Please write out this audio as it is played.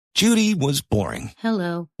Judy was boring.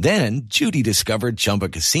 Hello. Then Judy discovered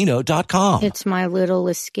ChumbaCasino.com. It's my little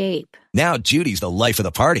escape. Now Judy's the life of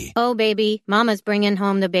the party. Oh, baby, mama's bringing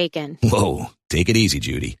home the bacon. Whoa, take it easy,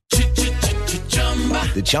 Judy.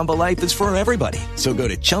 The Chumba life is for everybody. So go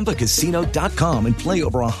to ChumbaCasino.com and play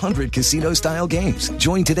over 100 casino-style games.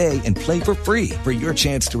 Join today and play for free for your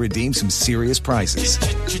chance to redeem some serious prizes.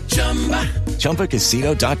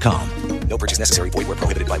 ChumbaCasino.com. No purchase necessary. Void where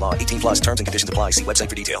prohibited by law. 18 plus terms and conditions apply. See website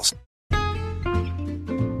for details.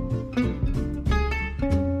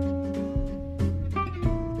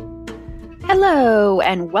 Hello,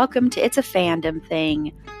 and welcome to It's a Fandom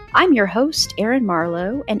Thing. I'm your host, Erin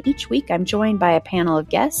Marlowe, and each week I'm joined by a panel of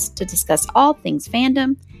guests to discuss all things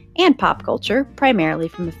fandom and pop culture, primarily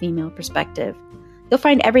from a female perspective. You'll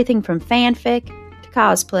find everything from fanfic to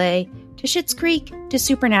cosplay to Schitt's Creek to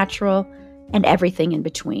Supernatural and everything in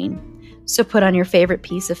between. So put on your favorite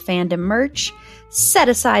piece of fandom merch, set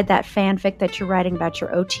aside that fanfic that you're writing about your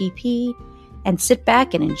OTP, and sit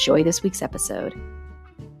back and enjoy this week's episode.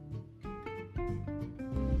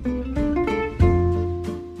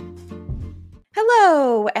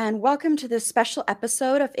 Hello, and welcome to this special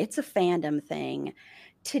episode of It's a Fandom Thing.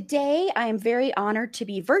 Today, I am very honored to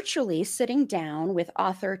be virtually sitting down with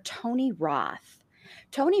author Tony Roth.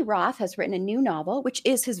 Tony Roth has written a new novel, which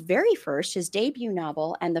is his debut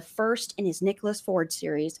novel, and the first in his Nicholas Ford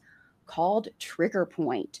series called Trigger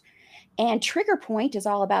Point. And Trigger Point is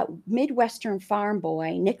all about Midwestern farm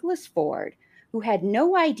boy Nicholas Ford, who had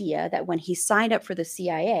no idea that when he signed up for the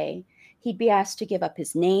CIA, he'd be asked to give up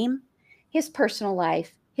his name, his personal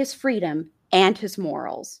life, his freedom, and his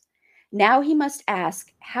morals. Now he must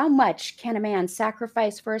ask, how much can a man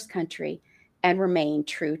sacrifice for his country and remain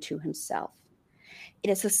true to himself? It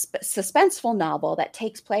is a suspenseful novel that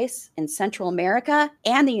takes place in Central America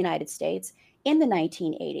and the United States in the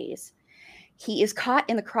 1980s. He is caught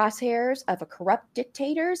in the crosshairs of corrupt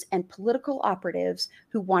dictators and political operatives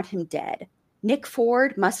who want him dead. Nick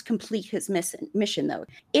Ford must complete his mission, though.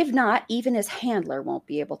 If not, even his handler won't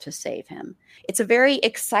be able to save him. It's a very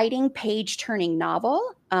exciting, page-turning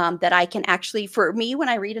novel that I can actually, for me, when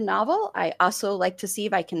I read a novel, I also like to see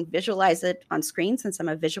if I can visualize it on screen since I'm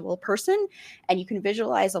a visual person, and you can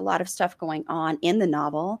visualize a lot of stuff going on in the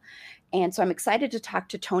novel. And so I'm excited to talk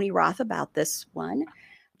to Tony Roth about this one.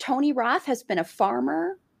 Tony Roth has been a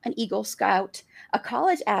farmer, an Eagle Scout, a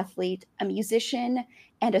college athlete, a musician,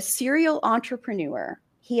 and a serial entrepreneur.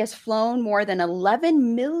 He has flown more than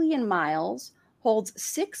 11 million miles, holds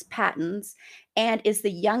 6 patents, and is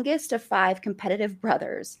the youngest of 5 competitive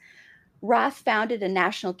brothers. Roth founded a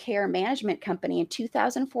national care management company in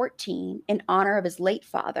 2014 in honor of his late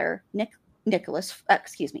father, Nicholas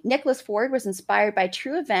Ford was inspired by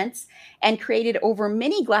true events and created over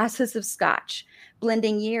many glasses of scotch,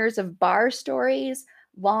 blending years of bar stories,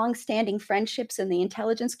 long-standing friendships in the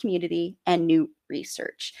intelligence community, and new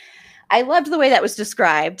research. I loved the way that was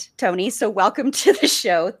described, Tony. So welcome to the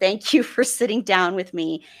show. Thank you for sitting down with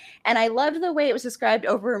me. And I loved the way it was described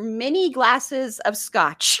over many glasses of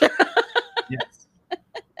scotch. Yes.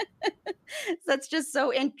 That's just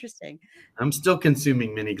so interesting. I'm still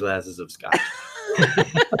consuming many glasses of scotch.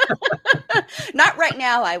 Not right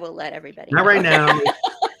now. I will let everybody Not know. right now.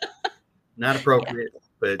 Not appropriate.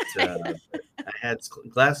 But I had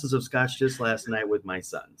glasses of scotch just last night with my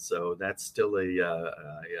son. So that's still a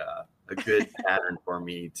good pattern for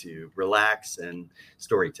me to relax and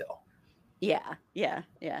storytell. Yeah.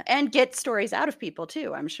 And get stories out of people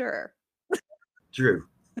too, I'm sure. True.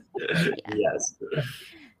 Yeah. Yes.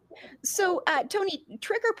 So, Tony,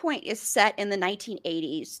 Trigger Point is set in the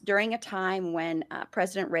 1980s during a time when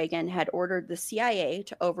President Reagan had ordered the CIA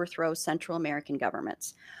to overthrow Central American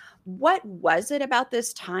governments. What was it about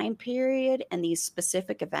this time period and these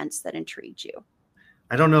specific events that intrigued you?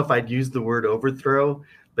 I don't know if I'd use the word overthrow,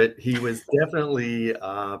 but he was definitely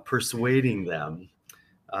persuading them.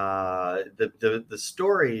 The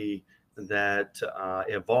story that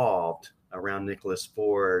evolved around Nicholas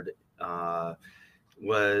Ford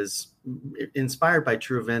was inspired by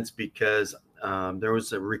true events because there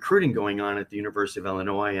was a recruiting going on at the University of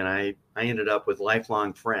Illinois, and I ended up with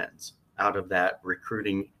lifelong friends out of that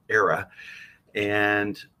recruiting era.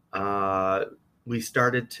 And we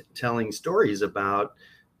started telling stories about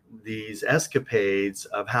these escapades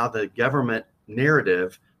of how the government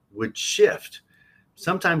narrative would shift,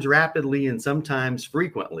 sometimes rapidly and sometimes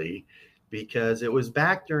frequently, because it was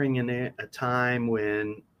back during a time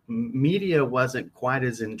when media wasn't quite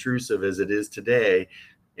as intrusive as it is today.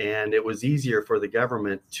 And it was easier for the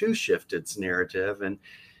government to shift its narrative. And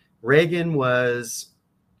Reagan was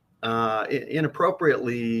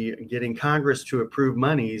inappropriately getting Congress to approve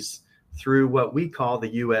monies through what we call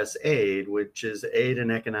the U.S. aid, which is aid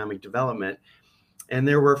and economic development. And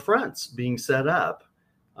there were fronts being set up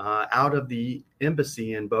out of the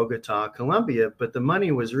embassy in Bogota, Colombia, but the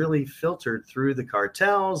money was really filtered through the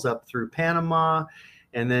cartels up through Panama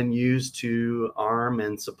and then used to arm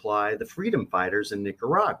and supply the freedom fighters in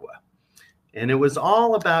Nicaragua. And it was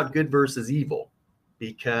all about good versus evil,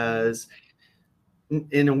 because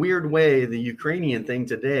in a weird way, the Ukrainian thing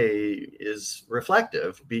today is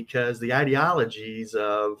reflective, because the ideologies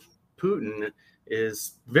of Putin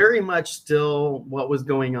is very much still what was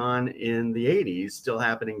going on in the 80s, still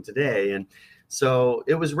happening today. And so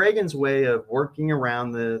it was Reagan's way of working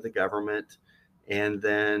around the government and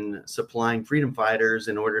then supplying freedom fighters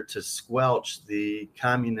in order to squelch the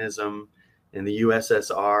communism and the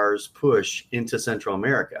USSR's push into Central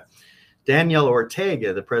America. Daniel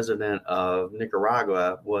Ortega, the president of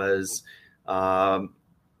Nicaragua, was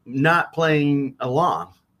not playing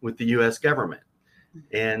along with the US government.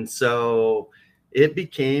 And so it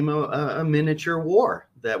became a miniature war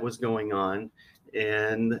that was going on.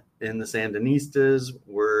 And the Sandinistas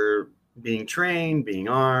were being trained, being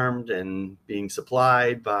armed, and being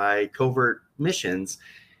supplied by covert missions.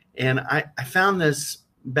 And I found this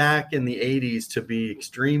back in the 80s to be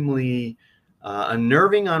extremely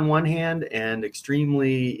unnerving on one hand and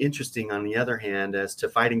extremely interesting on the other hand, as to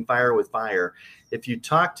fighting fire with fire. If you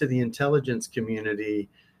talk to the intelligence community,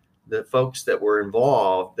 the folks that were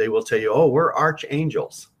involved, they will tell you, oh, we're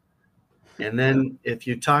archangels. And then if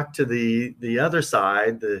you talk to the other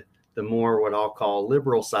side, the more what I'll call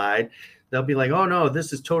liberal side, they'll be like, oh, no,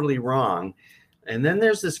 this is totally wrong. And then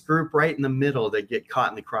there's this group right in the middle that get caught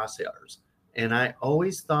in the crosshairs. And I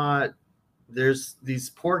always thought there's these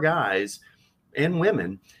poor guys and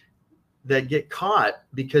women that get caught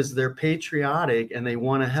because they're patriotic and they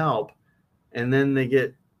want to help. And then they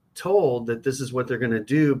get told that this is what they're going to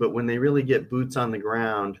do. But when they really get boots on the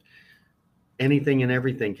ground, anything and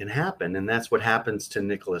everything can happen. And that's what happens to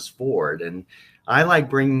Nicholas Ford. And I like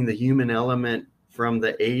bringing the human element from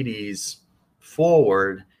the 80s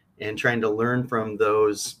forward and trying to learn from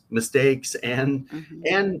those mistakes and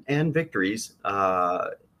victories,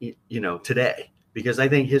 today, because I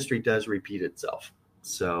think history does repeat itself.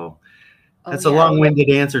 So that's a long-winded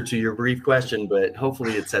answer to your brief question, but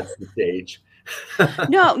hopefully it sets the stage.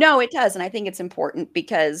 No, it does. And I think it's important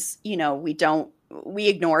because, we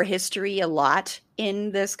ignore history a lot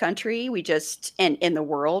in this country. And in the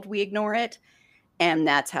world, we ignore it. And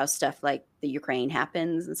that's how stuff like the Ukraine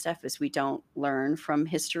happens and stuff, is we don't learn from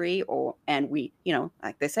history, and we,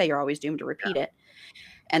 like they say, you're always doomed to repeat it.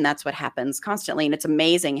 And that's what happens constantly. And it's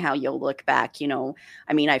amazing how you'll look back,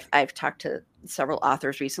 I've talked to several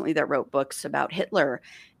authors recently that wrote books about Hitler,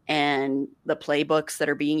 and the playbooks that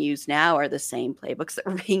are being used now are the same playbooks that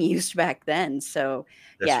were being used back then. So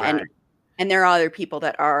That's right. and there are other people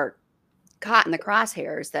that are caught in the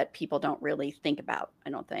crosshairs that people don't really think about, I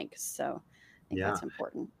don't think. So I think that's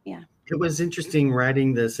important. Yeah. It was interesting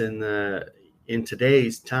writing this in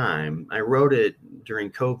today's time. I wrote it during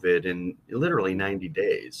COVID in literally 90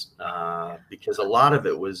 days because a lot of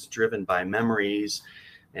it was driven by memories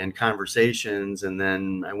and conversations. And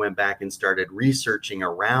then I went back and started researching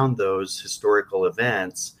around those historical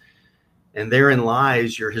events. And therein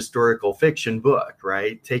lies your historical fiction book,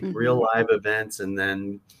 right? Take real live events and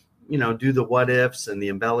then, do the what ifs and the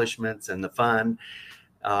embellishments and the fun.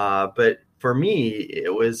 But for me,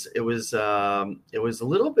 it was a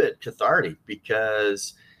little bit cathartic,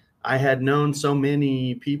 because I had known so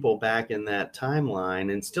many people back in that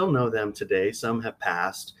timeline and still know them today. Some have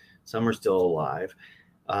passed, some are still alive.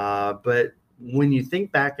 But when you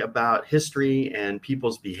think back about history and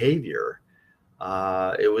people's behavior,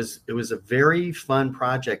 it was a very fun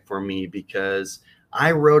project for me, because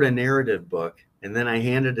I wrote a narrative book and then I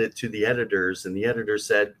handed it to the editors, and the editor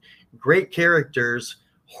said, great characters,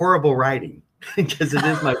 horrible writing, because it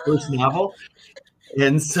is my first novel.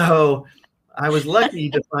 And so I was lucky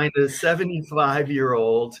to find a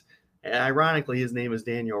 75-year-old, ironically, his name is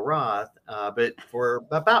Daniel Roth, but for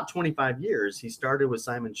about 25 years, he started with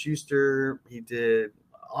Simon Schuster. He did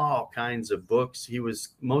all kinds of books. He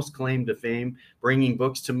was most claimed to fame bringing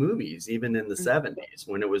books to movies, even in the 70s,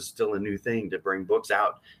 when it was still a new thing to bring books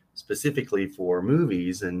out specifically for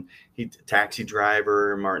movies. And Taxi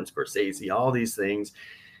Driver, Martin Scorsese, all these things.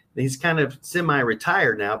 He's kind of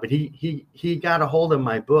semi-retired now, but he got a hold of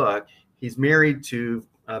my book. He's married to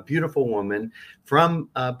a beautiful woman from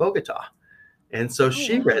Bogota. And so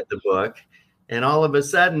she read the book, and all of a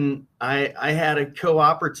sudden I had a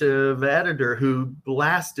cooperative editor who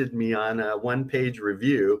blasted me on a one-page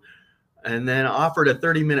review and then offered a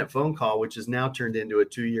 30-minute phone call, which has now turned into a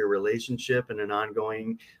 2-year relationship and an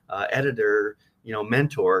ongoing editor,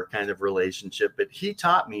 mentor kind of relationship. But he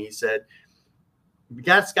taught me, he said,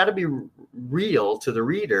 it's got to be real to the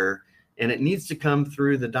reader, and it needs to come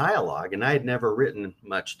through the dialogue. And I had never written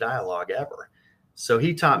much dialogue ever. So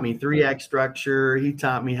he taught me 3-act structure. He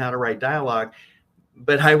taught me how to write dialogue.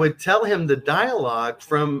 But I would tell him the dialogue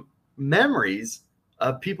from memories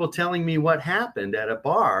of people telling me what happened at a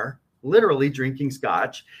bar, literally drinking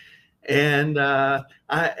scotch. And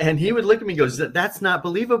he would look at me and goes, "That's not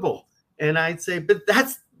believable." And I'd say, "But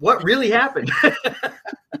that's what really happened."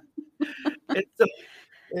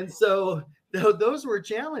 and so those were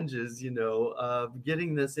challenges, of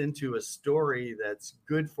getting this into a story that's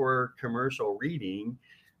good for commercial reading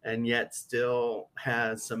and yet still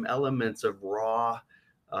has some elements of raw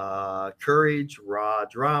courage, raw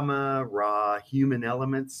drama, raw human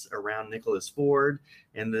elements around Nicholas Ford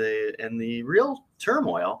and the real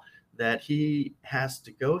turmoil that he has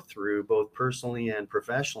to go through both personally and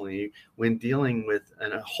professionally when dealing with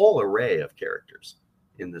a whole array of characters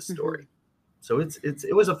in this story. So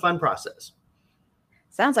it was a fun process.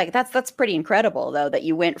 Sounds like that's pretty incredible, though, that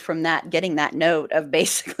you went from getting that note of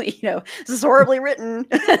basically, this is horribly written,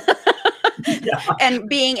 and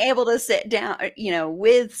being able to sit down,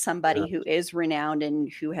 with somebody who is renowned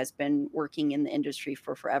and who has been working in the industry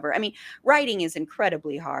for forever. I mean, writing is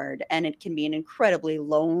incredibly hard, and it can be an incredibly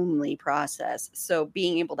lonely process. So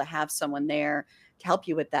being able to have someone there to help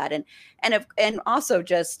you with that, and also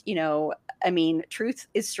just, truth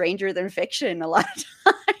is stranger than fiction a lot of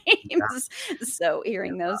times. So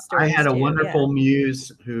hearing those stories, I had a wonderful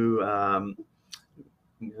muse who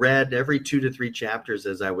read every 2 to 3 chapters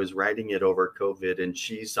as I was writing it over COVID, and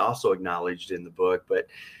she's also acknowledged in the book, but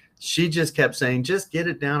she just kept saying, "Just get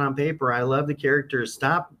it down on paper. I love the characters.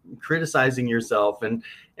 Stop criticizing yourself." And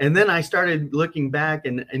then I started looking back,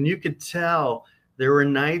 and you could tell there were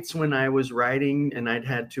nights when I was writing and I'd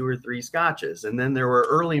had 2 or 3 scotches. And then there were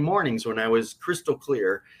early mornings when I was crystal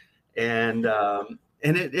clear, and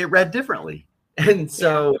it read differently. And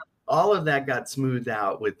so all of that got smoothed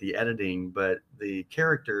out with the editing, but the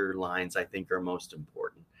character lines, I think, are most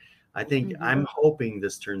important. I think I'm hoping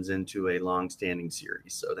this turns into a long-standing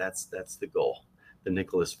series. So that's the goal, the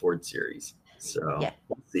Nicholas Ford series. So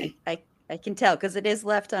we'll see. I can tell, because it is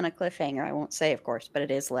left on a cliffhanger. I won't say, of course, but it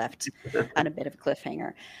is left on a bit of a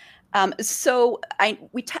cliffhanger. So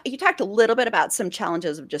you talked a little bit about some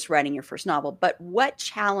challenges of just writing your first novel, but what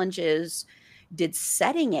challenges did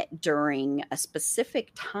setting it during a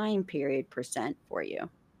specific time period present for you?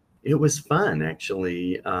 It was fun,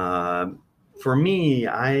 actually. For me,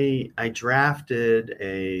 I drafted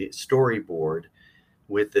a storyboard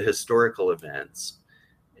with the historical events,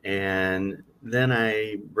 and then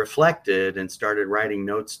I reflected and started writing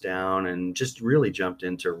notes down and just really jumped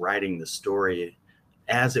into writing the story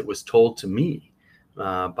as it was told to me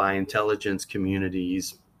by intelligence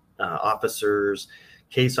communities, officers,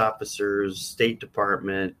 case officers, State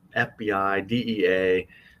Department, FBI, DEA.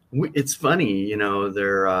 It's funny,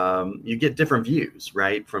 you get different views,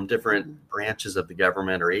 right, from different branches of the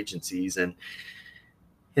government or agencies. And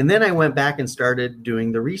then I went back and started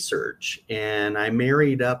doing the research, and I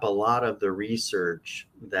married up a lot of the research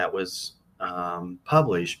that was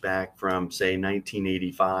published back from, say,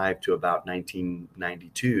 1985 to about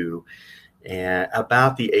 1992, and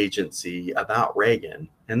about the agency, about Reagan.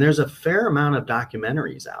 And there's a fair amount of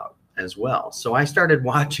documentaries out as well. So I started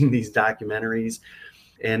watching these documentaries,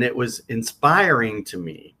 and it was inspiring to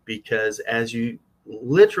me, because as you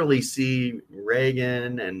literally see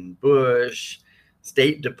Reagan and Bush,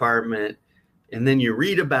 State Department, and then you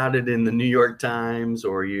read about it in the New York Times,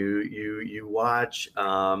 or you watch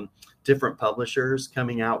different publishers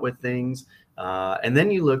coming out with things, and then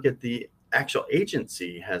you look at the actual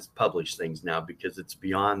agency has published things now, because it's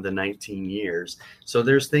beyond the 19 years. So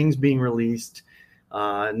there's things being released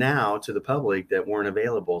now to the public that weren't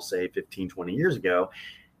available, say, 15, 20 years ago.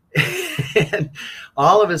 And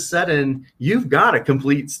all of a sudden, you've got a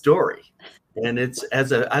complete story. And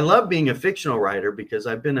I love being a fictional writer, because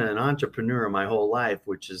I've been an entrepreneur my whole life,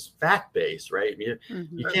 which is fact-based, right?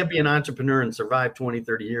 You can't be an entrepreneur and survive 20,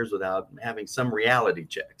 30 years without having some reality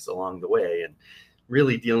checks along the way and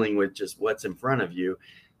really dealing with just what's in front of you.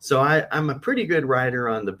 So I'm a pretty good writer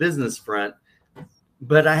on the business front,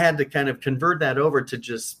 but I had to kind of convert that over to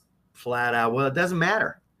just flat out, well, it doesn't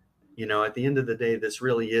matter. At the end of the day, this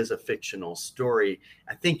really is a fictional story.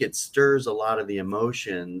 I think it stirs a lot of the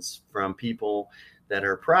emotions from people that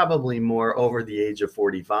are probably more over the age of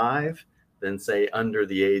 45 than, say, under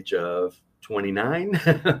the age of 29.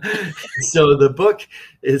 So the book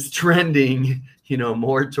is trending,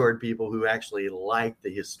 more toward people who actually like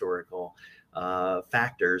the historical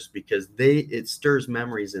factors, because it stirs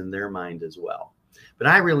memories in their mind as well. But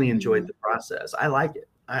I really enjoyed the process. I like it.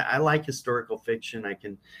 I like historical fiction.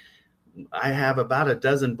 I have about a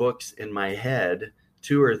dozen books in my head,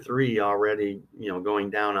 2 or 3 already, going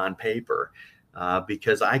down on paper,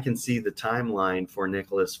 because I can see the timeline for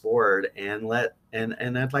Nicholas Ford, and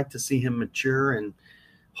I'd like to see him mature and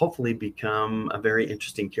hopefully become a very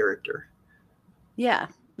interesting character. Yeah.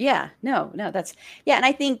 Yeah. No, that's, yeah. And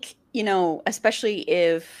I think, especially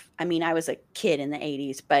if, I was a kid in the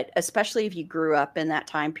 80s, but especially if you grew up in that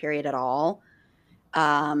time period at all,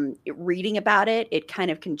 reading about it kind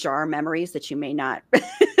of can jar memories that you may not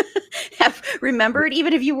have remembered,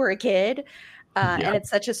 even if you were a kid. And it's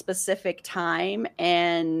such a specific time.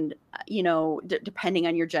 And, depending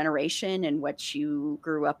on your generation and what you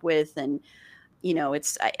grew up with. And,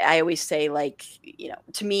 I always say, like,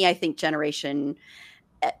 to me, I think Generation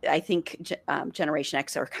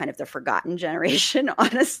X are kind of the forgotten generation.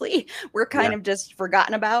 Honestly, we're kind of just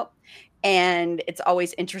forgotten about. And it's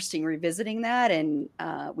always interesting revisiting that. And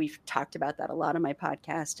we've talked about that a lot on my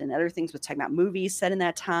podcast and other things, with talking about movies set in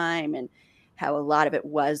that time and how a lot of it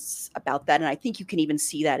was about that. And I think you can even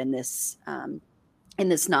see that in this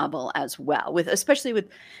novel as well, especially with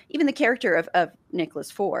even the character of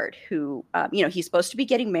Nicholas Ford, who, he's supposed to be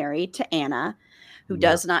getting married to Anna, who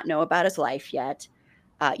does not know about his life yet.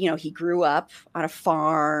 He grew up on a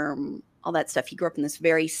farm, all that stuff. He grew up in this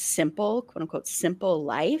very simple, quote unquote, simple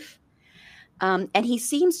life. And he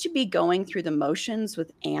seems to be going through the motions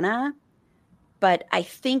with Anna, but I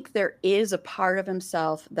think there is a part of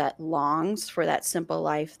himself that longs for that simple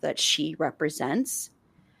life that she represents.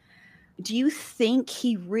 Do you think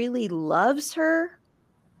he really loves her,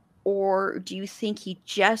 or do you think he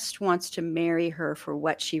just wants to marry her for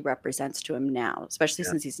what she represents to him now, especially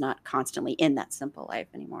since he's not constantly in that simple life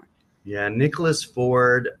anymore? Yeah, Nicholas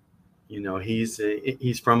Ford,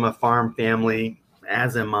 he's from a farm family,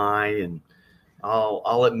 as am I, and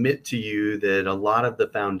I'll admit to you that a lot of the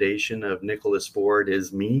foundation of Nicholas Ford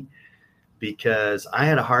is me, because I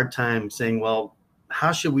had a hard time saying, well,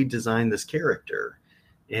 how should we design this character?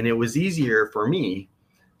 And it was easier for me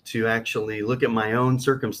to actually look at my own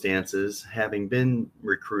circumstances, having been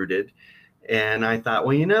recruited. And I thought,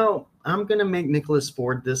 well, I'm going to make Nicholas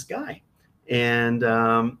Ford this guy. And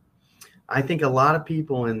I think a lot of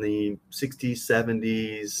people in the 60s,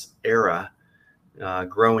 70s era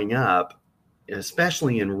growing up,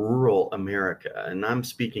 especially in rural America, and I'm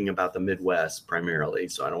speaking about the Midwest primarily,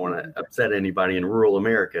 so I don't want to upset anybody in rural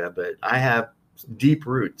America, but I have deep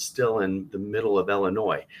roots still in the middle of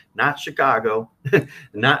Illinois, not Chicago,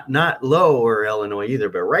 not lower Illinois either,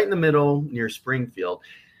 but right in the middle near Springfield.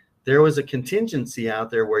 There was a contingency out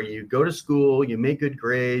there where you go to school, you make good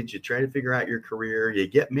grades, you try to figure out your career, you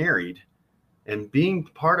get married, and being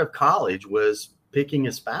part of college was picking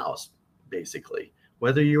a spouse, basically.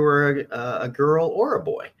 Whether you were a girl or a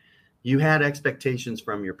boy, you had expectations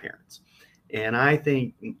from your parents. And I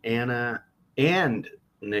think Anna and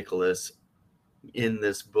Nicholas in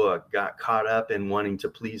this book got caught up in wanting to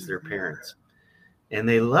please their parents. And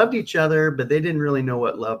they loved each other, but they didn't really know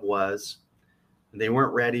what love was. They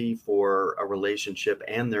weren't ready for a relationship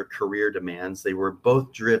and their career demands. They were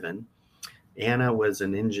both driven. Anna was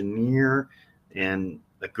an engineer, and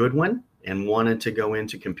a good one, and wanted to go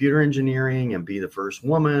into computer engineering and be the first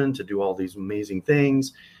woman to do all these amazing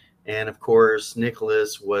things. And of course,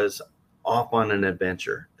 Nicholas was off on an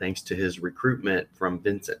adventure thanks to his recruitment from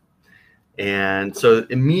Vincent. And so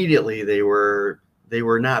immediately they were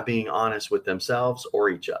not being honest with themselves or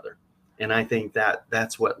each other. And I think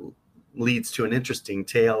that's what leads to an interesting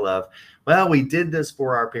tale of, well, we did this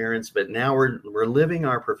for our parents, but now we're living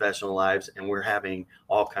our professional lives and we're having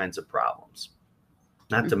all kinds of problems.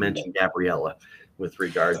 Not to mention Gabriella with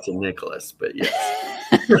regard to Nicholas, but yes.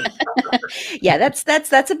 Yeah,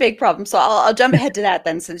 that's a big problem. So I'll jump ahead to that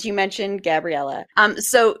then, since you mentioned Gabriella.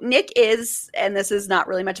 So Nick is, and this is not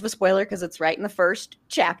really much of a spoiler because it's right in the first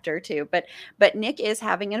chapter too, but Nick is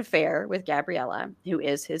having an affair with Gabriella, who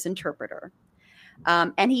is his interpreter.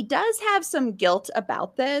 And he does have some guilt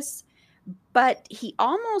about this, but he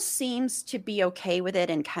almost seems to be okay with it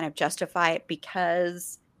and kind of justify it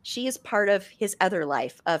because she is part of his other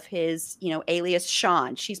life, of his, alias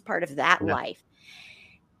Sean. She's part of that life.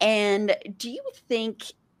 And do you think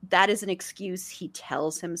that is an excuse he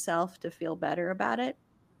tells himself to feel better about it?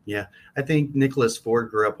 Yeah, I think Nicholas Ford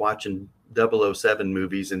grew up watching 007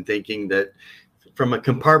 movies and thinking that from a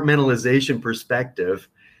compartmentalization perspective,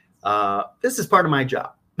 this is part of my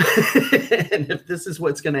job. And if this is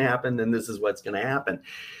what's going to happen, then this is what's going to happen.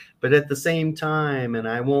 But at the same time, and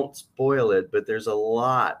I won't spoil it, but there's a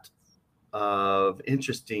lot of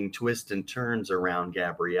interesting twists and turns around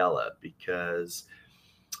Gabriella, because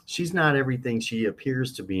she's not everything she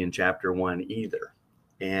appears to be in chapter 1 either.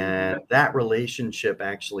 And that relationship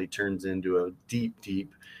actually turns into a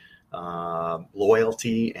deep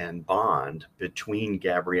loyalty and bond between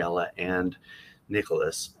Gabriella and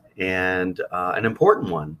Nicholas, and an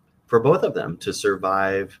important one for both of them to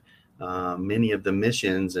survive many of the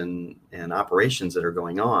missions and operations that are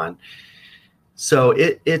going on. So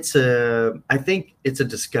I think it's a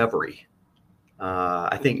discovery.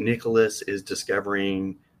 I think Nicholas is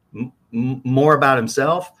discovering more about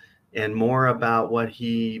himself and more about what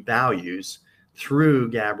he values through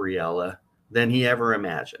Gabriella than he ever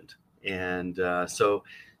imagined. And so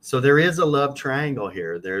there is a love triangle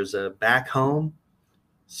here. There's a back home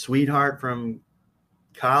sweetheart from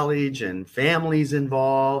college, and families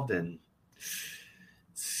involved, and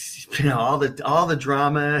all the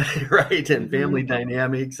drama, right, and family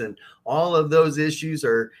dynamics, and all of those issues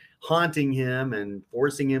are haunting him and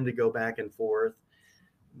forcing him to go back and forth.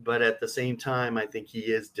 But at the same time, I think he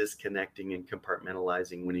is disconnecting and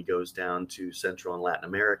compartmentalizing when he goes down to Central and Latin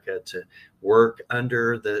America to work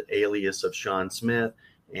under the alias of Sean Smith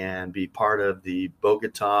and be part of the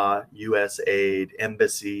Bogota USAID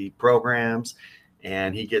embassy programs.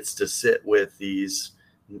 And he gets to sit with these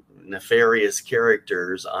nefarious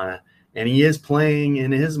characters and he is playing,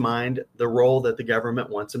 in his mind, the role that the government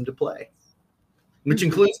wants him to play, which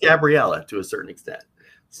includes Gabriella to a certain extent.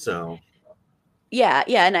 So yeah,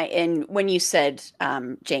 and when you said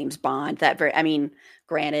James Bond,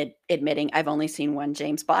 granted, admitting I've only seen one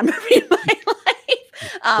James Bond movie in my life,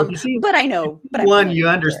 but I know. But you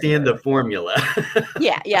understand the formula.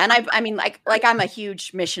 yeah, and I'm a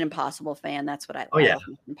huge Mission Impossible fan. That's what I love. Oh yeah,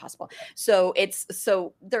 Mission Impossible. So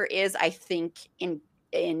there is, I think, in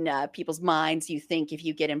people's minds, you think if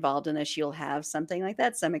you get involved in this, you'll have something like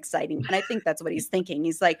that, some exciting. And I think that's what he's thinking.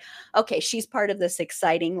 He's like, okay, she's part of this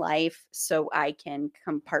exciting life, so I can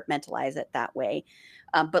compartmentalize it that way.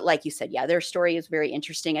 But like you said, yeah, their story is very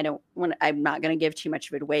interesting. I'm not going to give too much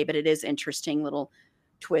of it away, but it is interesting little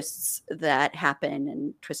twists that happen,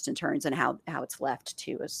 and twists and turns, and how it's left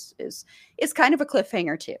too is kind of a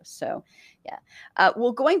cliffhanger too. So yeah.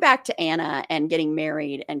 Well, going back to Anna and getting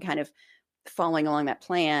married and kind of following along that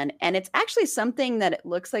plan, and it's actually something that it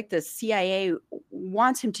looks like the CIA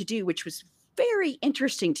wants him to do, which was very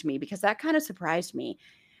interesting to me because that kind of surprised me.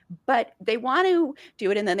 But they want to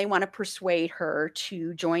do it, and then they want to persuade her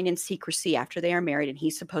to join in secrecy after they are married, and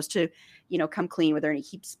he's supposed to, come clean with her, and he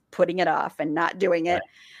keeps putting it off and not doing it. Right.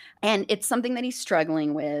 And it's something that he's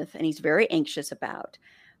struggling with and he's very anxious about.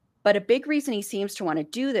 But a big reason he seems to want to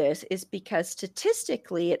do this is because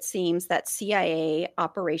statistically, it seems that CIA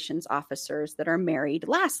operations officers that are married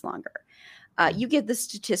last longer. You give the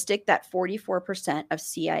statistic that 44% of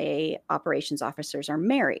CIA operations officers are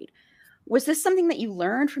married. Was this something that you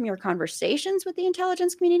learned from your conversations with the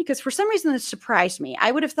intelligence community? Because for some reason, this surprised me.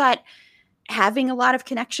 I would have thought having a lot of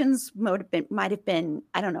connections might have been,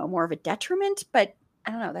 I don't know, more of a detriment. But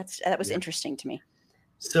I don't know. That was interesting to me.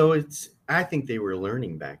 So I think they were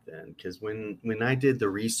learning back then, because when I did the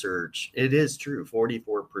research, it is true,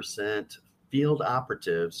 44% field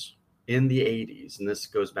operatives in the 80s. And this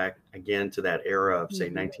goes back again to that era of,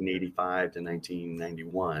 say, 1985 to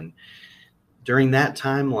 1991. During that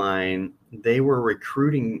timeline, they were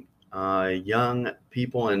recruiting young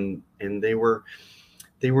people, and they were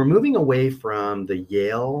moving away from the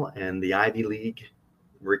Yale and the Ivy League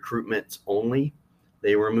recruitments only.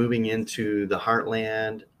 They were moving into the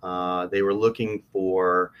heartland. They were looking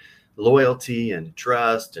for loyalty and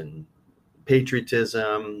trust and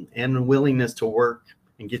patriotism and a willingness to work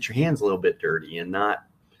and get your hands a little bit dirty and not,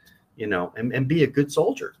 and be a good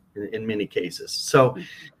soldier in many cases. So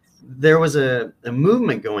there was a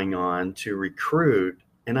movement going on to recruit.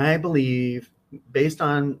 And I believe, based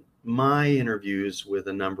on my interviews with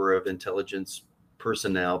a number of intelligence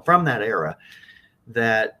personnel from that era,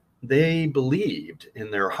 that they believed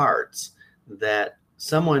in their hearts that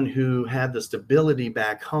someone who had the stability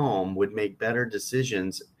back home would make better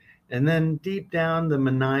decisions. And then deep down, the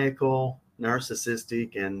maniacal,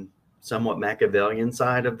 narcissistic, and somewhat Machiavellian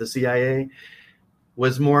side of the CIA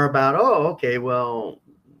was more about, okay, well,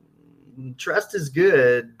 trust is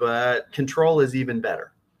good, but control is even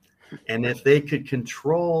better. And if they could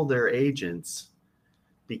control their agents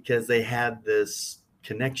because they had this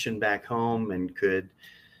connection back home and could,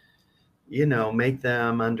 make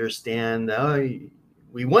them understand,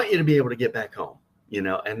 we want you to be able to get back home,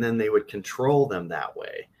 and then they would control them that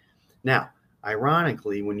way. Now,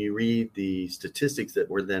 ironically, when you read the statistics that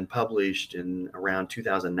were then published in around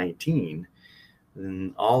 2019,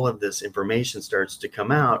 then all of this information starts to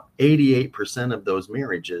come out. 88% of those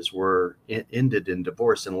marriages were ended in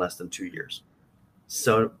divorce in less than 2 years.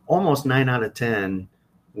 So almost 9 out of 10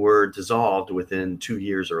 were dissolved within 2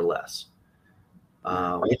 years or less,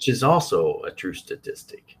 which is also a true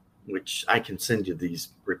statistic, which I can send you these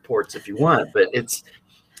reports if you want. But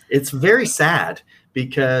it's very sad,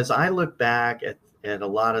 because I look back at a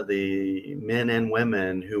lot of the men and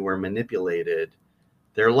women who were manipulated.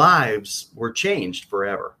 Their lives were changed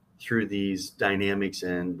forever through these dynamics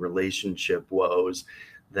and relationship woes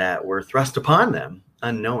that were thrust upon them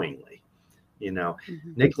unknowingly.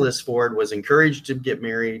 Nicholas Ford was encouraged to get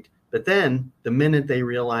married, but then the minute they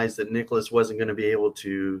realized that Nicholas wasn't going to be able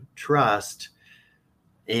to trust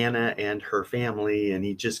Anna and her family, and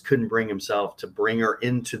he just couldn't bring himself to bring her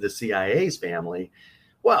into the CIA's family,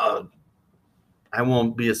 well, I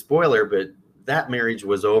won't be a spoiler, but that marriage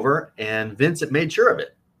was over, and Vincent made sure of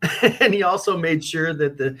it. And he also made sure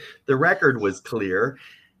that the record was clear.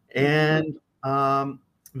 And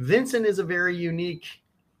Vincent is a very unique,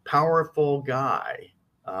 powerful guy.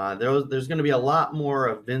 There's going to be a lot more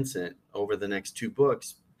of Vincent over the next 2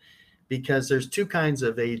 books, because there's 2 kinds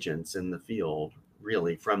of agents in the field,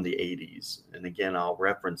 really, from the 80s. And again, I'll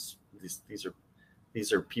reference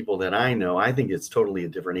these are people that I know. I think it's totally a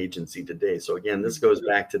different agency today. So again, this goes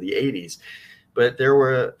back to the 80s. But there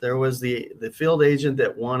was the field agent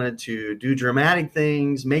that wanted to do dramatic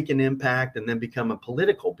things, make an impact, and then become a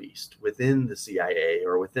political beast within the CIA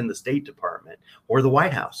or within the State Department or the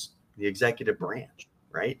White House, the executive branch,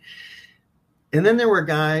 right? And then there were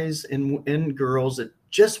guys and girls that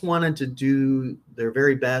just wanted to do their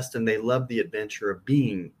very best, and they loved the adventure of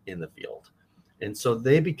being in the field. And so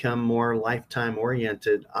they become more lifetime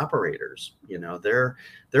oriented operators.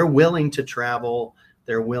 They're willing to travel.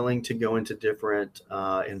 They're willing to go into different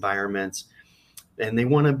environments, and they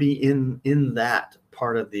want to be in that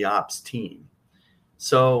part of the ops team.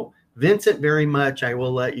 So Vincent, very much, I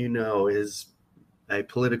will let you know, is a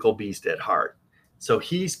political beast at heart. So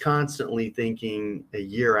he's constantly thinking a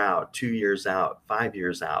year out, 2 years out, 5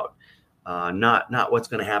 years out, not what's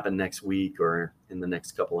going to happen next week or in the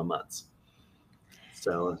next couple of months.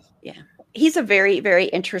 So yeah, he's a very, very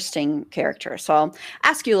interesting character. So I'll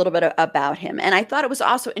ask you a little bit about him. And I thought it was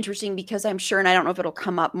also interesting because I'm sure, and I don't know if it'll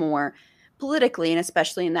come up more politically, and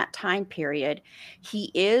especially in that time period, he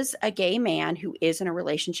is a gay man who is in a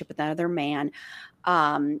relationship with another man,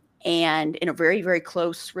 and in a very, very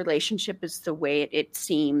close relationship is the way it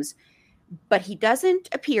seems. But he doesn't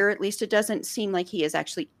appear, at least it doesn't seem like he is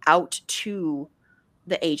actually out to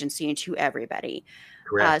the agency and to everybody.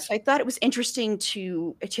 So I thought it was interesting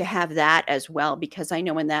to have that as well, because I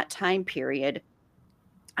know in that time period,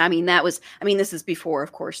 this is before,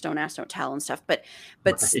 of course, Don't Ask, Don't Tell and stuff, but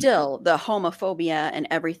Right. Still the homophobia and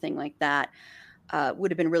everything like that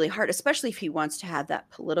would have been really hard, especially if he wants to have that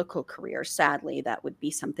political career. Sadly, that would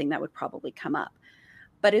be something that would probably come up.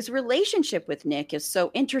 But his relationship with Nick is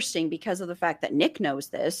so interesting because of the fact that Nick knows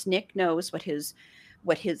this. Nick knows what his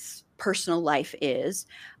personal life is.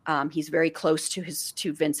 He's very close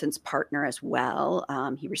to Vincent's partner as well.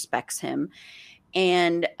 He respects him.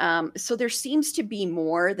 And so there seems to be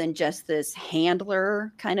more than just this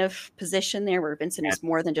handler kind of position there, where Vincent is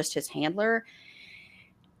more than just his handler.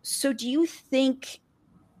 So do you think,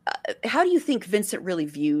 how do you think Vincent really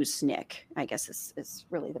views Nick? I guess is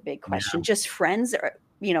really the big question. Yeah. Just friends, or,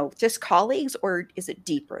 just colleagues, or is it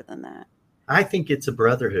deeper than that? I think it's a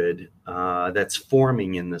brotherhood that's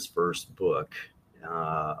forming in this first book.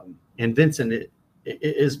 And Vincent it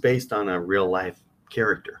is based on a real life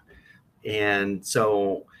character. And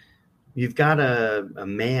so you've got a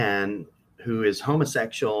man who is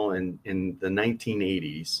homosexual in the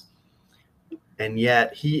 1980s, and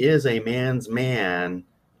yet he is a man's man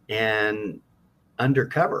and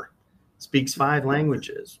undercover, speaks 5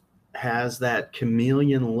 languages, has that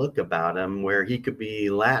chameleon look about him where he could be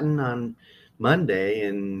Latin on Monday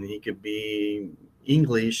and he could be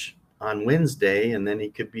English on Wednesday, and then he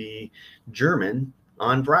could be German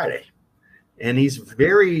on Friday. And he's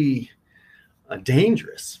very a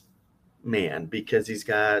dangerous man because he's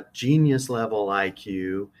got genius level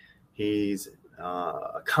IQ. He's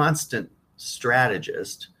a constant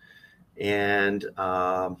strategist. And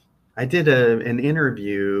I did an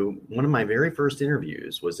interview. One of my very first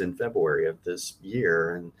interviews was in February of this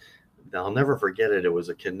year, and I'll never forget it. It was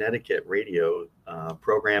a Connecticut radio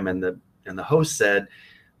program, and the host said,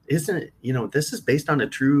 "Isn't it? This is based on a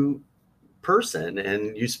true person,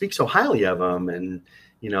 and you speak so highly of him." And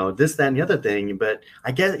this, that, and the other thing. But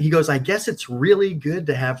I guess it's really good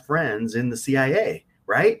to have friends in the CIA,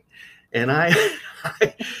 right? And I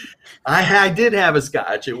did have a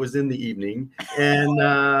scotch. It was in the evening, and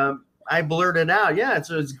I blurted out, "Yeah,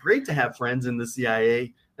 so it's great to have friends in the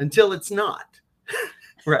CIA until it's not."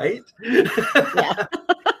 Right? Yeah.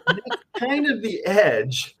 That's kind of the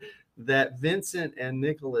edge that Vincent and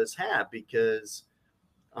Nicholas have, because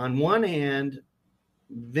on one hand,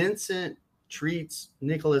 Vincent treats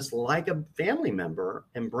Nicholas like a family member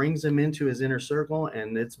and brings him into his inner circle,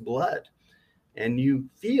 and it's blood. And you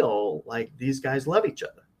feel like these guys love each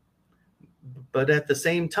other. But at the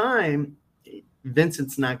same time,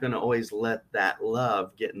 Vincent's not going to always let that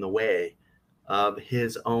love get in the way of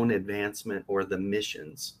his own advancement or the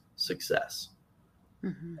mission's success.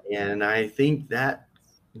 Mm-hmm. And I think that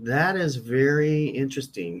is very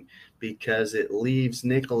interesting, because it leaves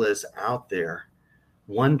Nicholas out there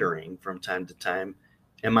wondering from time to time,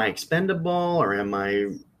 am I expendable, or am I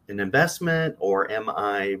an investment, or am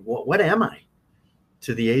I, what am I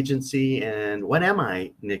to the agency, and what am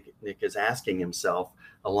I? Nick is asking himself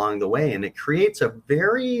along the way. And it creates a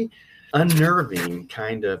very unnerving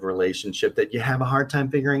kind of relationship that you have a hard time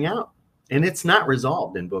figuring out. And it's not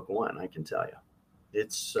resolved in book 1, I can tell you.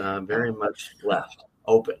 It's very much left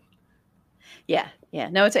open. Yeah.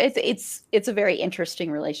 No, it's a very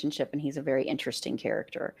interesting relationship, and he's a very interesting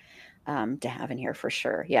character to have in here for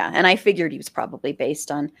sure. Yeah. And I figured he was probably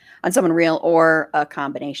based on someone real, or a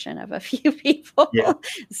combination of a few people. Yeah.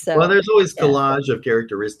 So, well, there's always collage of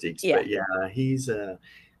characteristics, yeah. But yeah, he's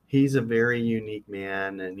a very unique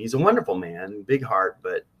man, and he's a wonderful man, big heart,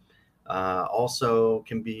 but also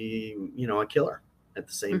can be, a killer at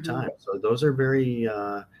the same time. So those are very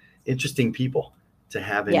interesting people to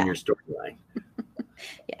have in your storyline.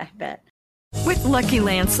 Yeah, I bet. With Lucky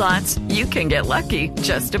Land Slots, you can get lucky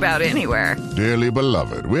just about anywhere. Dearly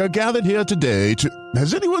beloved, we are gathered here today to...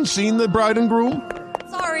 Has anyone seen the bride and groom?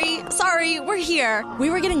 Sorry, we're here. We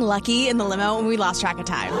were getting lucky in the limo and we lost track of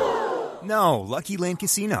time. No, Lucky Land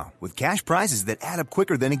Casino, with cash prizes that add up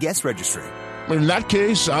quicker than a guest registry. In that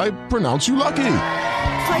case, I pronounce you lucky.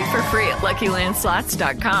 Play for free at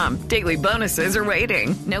LuckyLandSlots.com. Daily bonuses are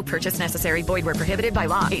waiting. No purchase necessary. Void where prohibited by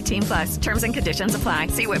law. 18+. Terms and conditions apply.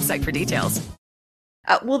 See website for details.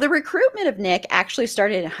 Well, the recruitment of Nick actually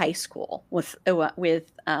started in high school with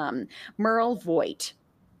Merle Voigt,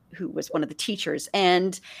 who was one of the teachers,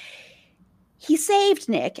 and he saved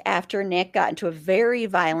Nick after Nick got into a very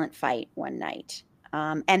violent fight one night.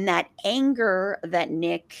 And that anger that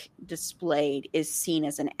Nick displayed is seen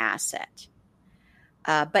as an asset.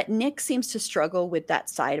 But Nick seems to struggle with that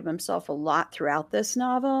side of himself a lot throughout this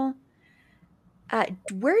novel. Can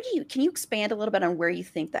you expand a little bit on where you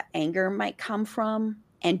think the anger might come from?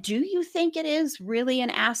 And do you think it is really an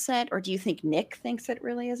asset, or do you think Nick thinks it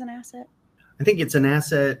really is an asset? I think it's an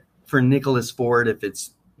asset for Nicholas Ford if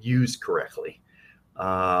it's used correctly.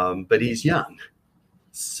 But he's young,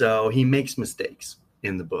 so he makes mistakes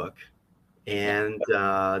in the book. And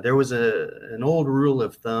there was an old rule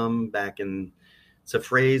of thumb back in, it's a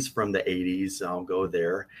phrase from the 80s. I'll go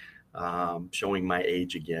there, showing my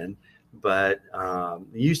age again. But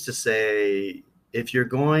they used to say, if you're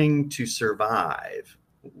going to survive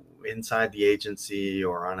inside the agency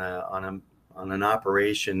or on an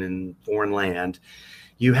operation in foreign land,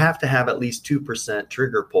 you have to have at least 2%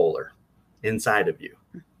 trigger puller inside of you.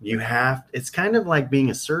 It's kind of like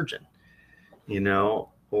being a surgeon,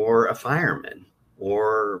 or a fireman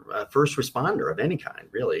or a first responder of any kind,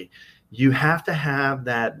 really. You have to have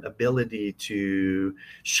that ability to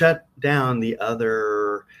shut down the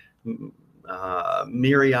other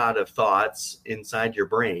myriad of thoughts inside your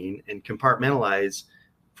brain and compartmentalize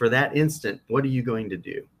for that instant. What are you going to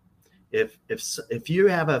do? If you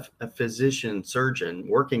have a physician surgeon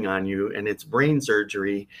working on you and it's brain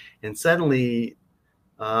surgery, and suddenly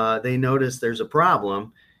they notice there's a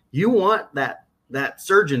problem, you want that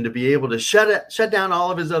surgeon to be able to shut down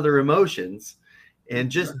all of his other emotions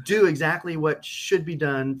and just do exactly what should be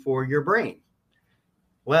done for your brain.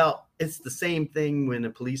 Well, it's the same thing when a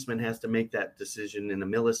policeman has to make that decision in a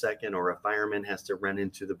millisecond, or a fireman has to run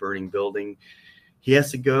into the burning building. He has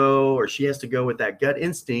to go, or she has to go with that gut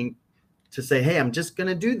instinct to say, hey, I'm just going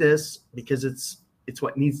to do this because it's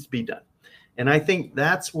what needs to be done. And I think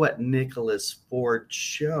that's what Nicholas Ford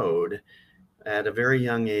showed at a very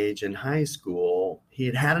young age in high school. He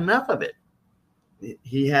had had enough of it.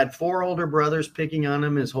 He had 4 older brothers picking on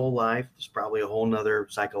him his whole life. There's probably a whole nother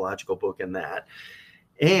psychological book in that.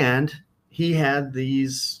 And he had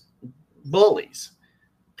these bullies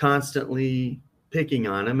constantly picking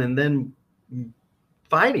on him and then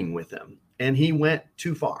fighting with him. And he went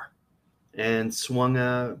too far. and swung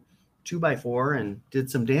a 2x4 and did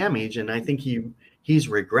some damage. And I think he's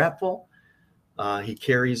regretful. He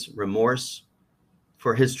carries remorse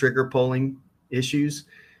for his trigger pulling issues,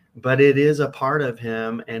 but it is a part of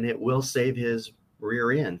him, and it will save his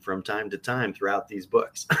rear end from time to time throughout these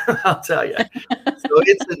books. I'll tell you. So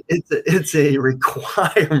it's a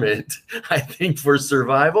requirement, I think, for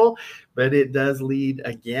survival, but it does lead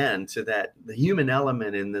again to that. The human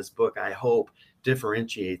element in this book, I hope,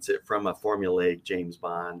 differentiates it from a formulaic James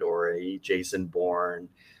Bond or a Jason Bourne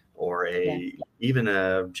or even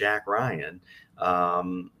a Jack Ryan.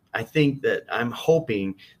 I think that I'm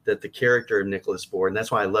hoping that the character of Nicholas Ford, and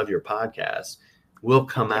that's why I love your podcast, will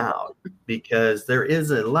come out, because there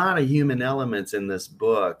is a lot of human elements in this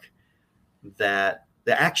book. That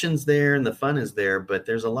the action's there and the fun is there, but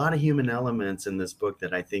there's a lot of human elements in this book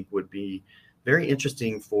that I think would be very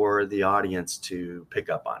interesting for the audience to pick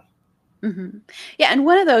up on. Mm-hmm. Yeah, and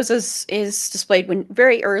one of those is displayed when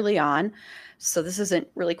very early on. So this isn't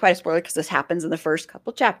really quite a spoiler because this happens in the first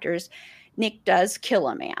couple chapters. Nick does kill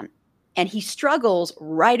a man, and he struggles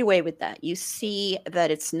right away with that. You see that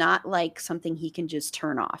it's not like something he can just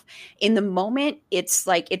turn off. In the moment, it's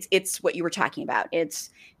like it's what you were talking about.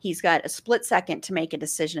 He's got a split second to make a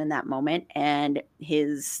decision in that moment, and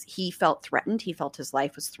he felt threatened. He felt his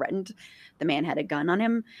life was threatened. The man had a gun on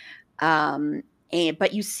him.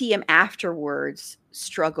 But you see him afterwards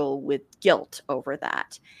struggle with guilt over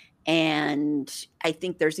that. And I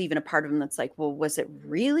think there's even a part of him that's like, well, was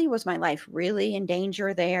my life really in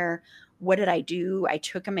danger there? What did I do? I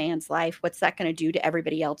took a man's life. What's that going to do to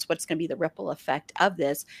everybody else? What's going to be the ripple effect of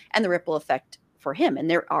this and the ripple effect for him? And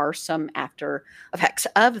there are some after effects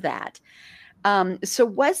of that. So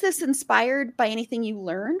was this inspired by anything you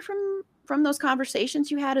learned from those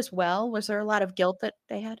conversations you had as well? Was there a lot of guilt that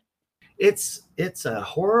they had? It's a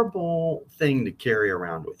horrible thing to carry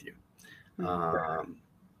around with you.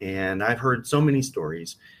 And I've heard so many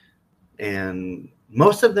stories, and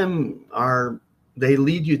most of them they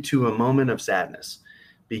lead you to a moment of sadness,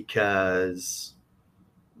 because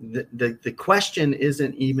the question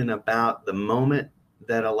isn't even about the moment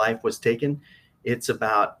that a life was taken. It's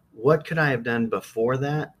about what could I have done before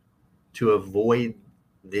that to avoid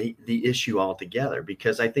the issue altogether.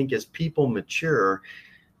 Because I think as people mature,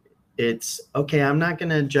 it's okay, I'm not going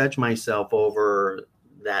to judge myself over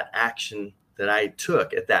that action that I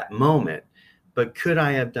took at that moment, but could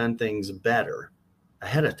I have done things better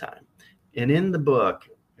ahead of time? And in the book,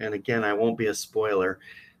 and again, I won't be a spoiler,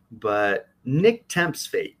 but Nick tempts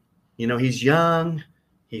fate. He's young,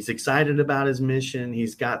 he's excited about his mission,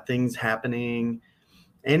 he's got things happening,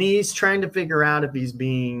 and he's trying to figure out if he's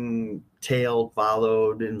being tailed,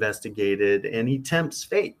 followed, investigated, and he tempts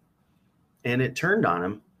fate. And it turned on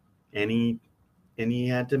him, and he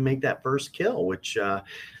had to make that first kill,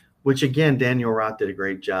 which again, Daniel Roth did a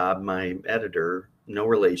great job. My editor, no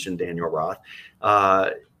relation, Daniel Roth.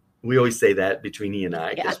 We always say that between he and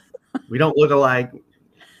I. Yeah. We don't look alike.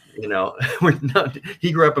 We're not.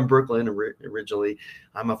 He grew up in Brooklyn originally.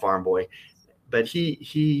 I'm a farm boy. But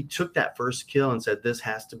he took that first kill and said, this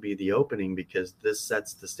has to be the opening, because this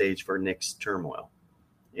sets the stage for Nick's turmoil.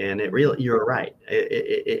 And you're right.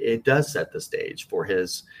 It does set the stage for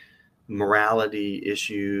his morality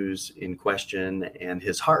issues in question and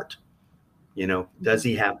his heart. Does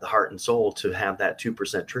he have the heart and soul to have that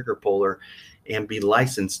 2% trigger puller and be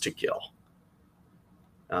licensed to kill?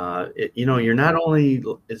 You're not only,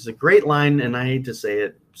 it's a great line, and I hate to say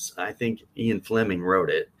it, I think Ian Fleming wrote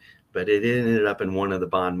it, but it ended up in one of the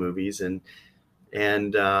Bond movies. And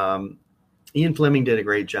Ian Fleming did a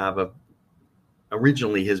great job of,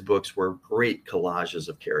 originally his books were great collages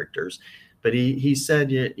of characters. But he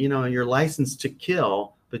said, you're licensed to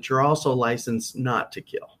kill, but you're also licensed not to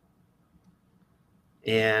kill.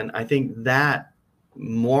 And I think that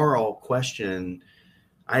moral question,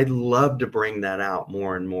 I'd love to bring that out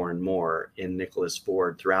more and more and more in Nicholas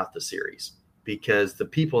Ford throughout the series, because the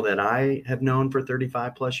people that I have known for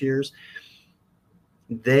 35 plus years,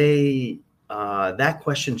 that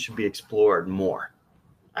question should be explored more,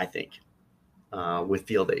 I think, with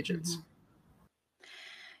field agents. Mm-hmm.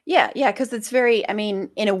 Yeah, because it's very,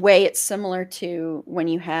 in a way, it's similar to when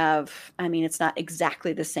you have, it's not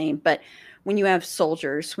exactly the same, but when you have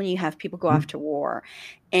soldiers, when you have people go off to war,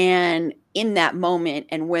 and in that moment,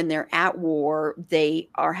 and when they're at war, they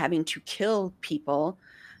are having to kill people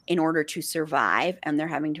in order to survive, and they're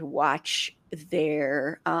having to watch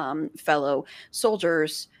their fellow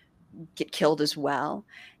soldiers get killed as well.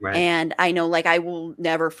 Right. And I know, like, I will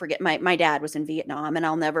never forget, my dad was in Vietnam, and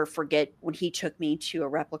I'll never forget when he took me to a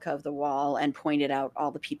replica of the wall and pointed out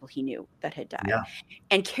all the people he knew that had died. Yeah.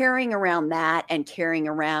 And carrying around that, and carrying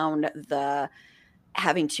around the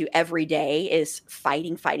having to every day is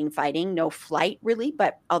fighting, no flight really,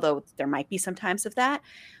 but although there might be some times of that.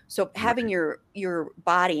 So having your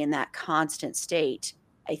body in that constant state,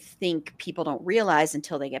 I think people don't realize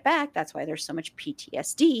until they get back. That's why there's so much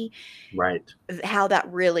PTSD, Right. how that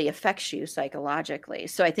really affects you psychologically.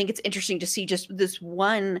 So I think it's interesting to see just this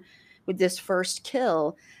one with this first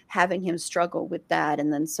kill, having him struggle with that.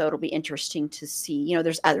 And then, so it'll be interesting to see,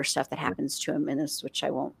 there's other stuff that happens to him in this, which I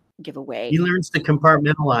won't give away. He learns to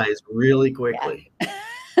compartmentalize really quickly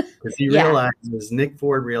because he realizes, Nick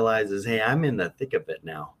Ford realizes, hey, I'm in the thick of it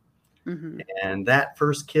now. Mm-hmm. And that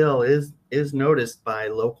first kill is noticed by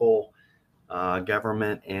local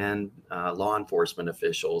government and law enforcement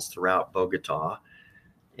officials throughout Bogota.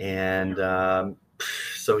 And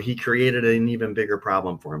so he created an even bigger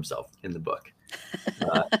problem for himself in the book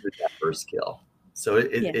with that first kill. So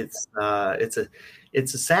it's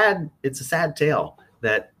a sad tale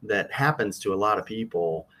that happens to a lot of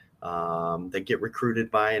people that get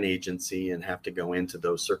recruited by an agency and have to go into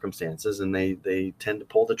those circumstances, and they tend to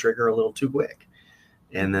pull the trigger a little too quick,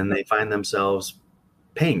 and then they find themselves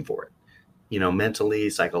paying for it,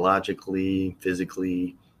 mentally, psychologically,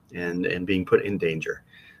 physically, and being put in danger.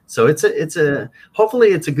 So hopefully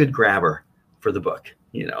it's a good grabber for the book.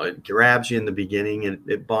 It grabs you in the beginning, and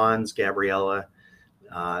it bonds Gabriella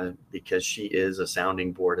because she is a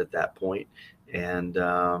sounding board at that point. And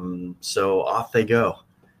so off they go.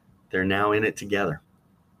 They're now in it together.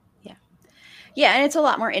 Yeah. And it's a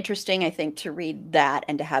lot more interesting, I think, to read that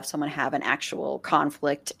and to have someone have an actual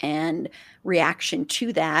conflict and reaction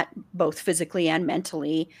to that, both physically and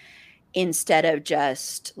mentally, instead of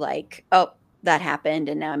just like, oh, that happened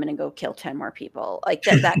and now I'm going to go kill 10 more people, like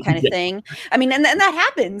that kind of thing. I mean, and that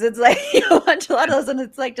happens. It's like, watch a lot of those and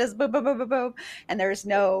it's like just boom, boom, boom, boom, boom. And there's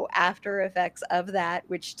no after effects of that,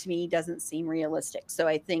 which to me doesn't seem realistic. So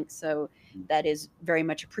I think that is very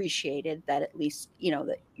much appreciated, that at least,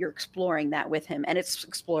 that you're exploring that with him, and it's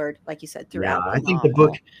explored, like you said, throughout. Yeah, I think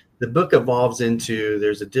the book evolves into,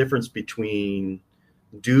 there's a difference between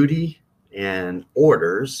duty and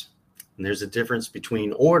orders. And there's a difference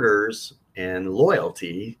between orders and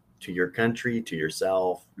loyalty to your country, to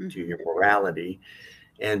yourself, mm-hmm. to your morality.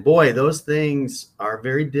 And boy, those things are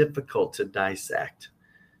very difficult to dissect.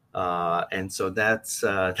 And so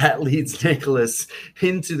that leads Nicholas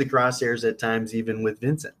into the crosshairs at times, even with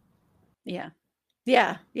Vincent. Yeah.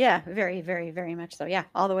 Very, very, very much so. Yeah.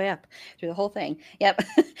 All the way up through the whole thing. Yep.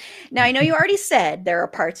 Now, I know you already said there are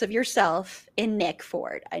parts of yourself in Nick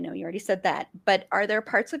Ford. I know you already said that, but are there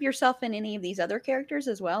parts of yourself in any of these other characters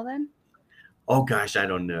as well then? Oh gosh, I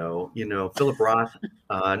don't know. Philip Roth,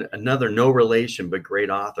 another no relation, but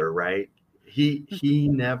great author, right? He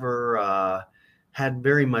never had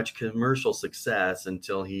very much commercial success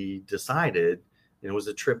until he decided, it was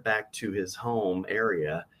a trip back to his home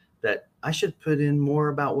area, that I should put in more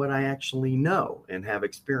about what I actually know and have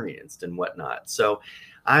experienced and whatnot. So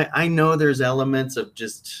I know there's elements of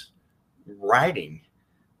just writing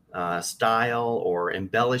style or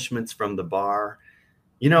embellishments from the bar.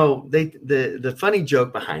 The funny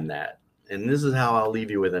joke behind that, and this is how I'll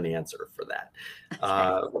leave you with an answer for that.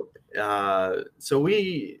 So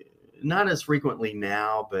we, not as frequently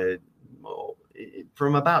now, but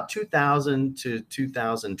from about 2000 to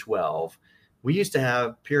 2012, we used to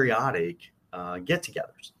have periodic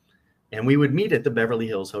get-togethers, and we would meet at the Beverly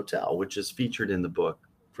Hills Hotel, which is featured in the book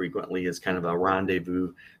frequently as kind of a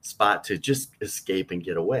rendezvous spot to just escape and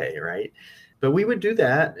get away, right? But we would do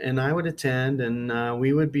that, and I would attend, and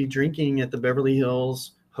we would be drinking at the Beverly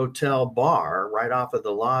Hills Hotel bar right off of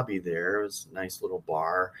the lobby there. It was a nice little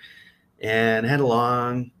bar and had a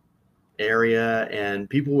long area, and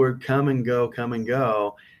people would come and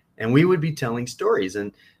go, and we would be telling stories.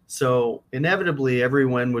 And so inevitably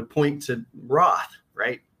everyone would point to Roth,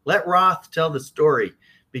 right? Let Roth tell the story,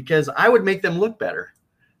 because I would make them look better.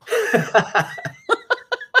 So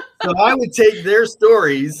I would take their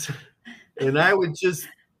stories and I would just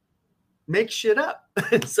make shit up.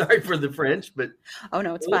 Sorry for the French, but oh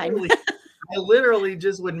no, it's fine. I literally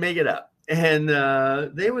just would make it up, and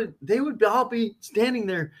they would all be standing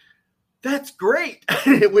there. That's great.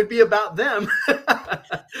 It would be about them,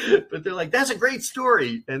 but they're like, that's a great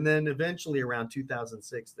story. And then eventually around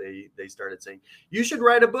 2006, they started saying, you should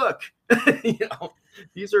write a book.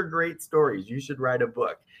 These are great stories. You should write a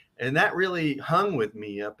book. And that really hung with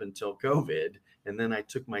me up until COVID. And then I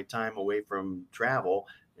took my time away from travel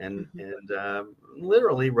and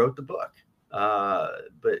literally wrote the book.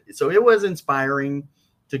 But so it was inspiring.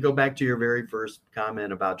 To go back to your very first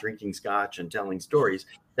comment about drinking scotch and telling stories,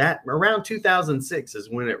 that around 2006 is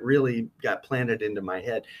when it really got planted into my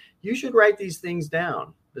head. You should write these things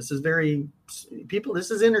down. This is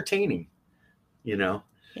this is entertaining,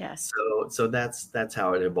 Yes. So that's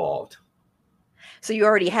how it evolved. So you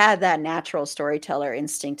already had that natural storyteller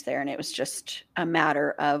instinct there, and it was just a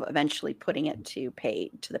matter of eventually putting it to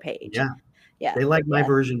the page. Yeah. They like my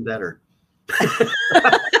version better.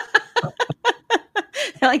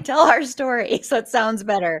 Like, tell our story so it sounds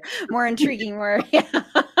better, more intriguing, more. Yeah.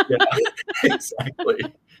 Exactly.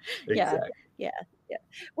 Yeah.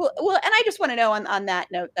 Well, and I just want to know on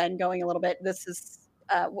that note, then going a little bit, this is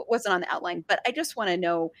wasn't on the outline, but I just want to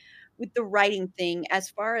know with the writing thing, as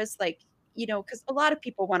far as like, because a lot of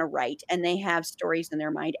people want to write and they have stories in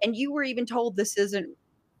their mind, and you were even told this isn't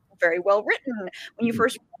very well written when you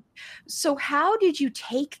first. So how did you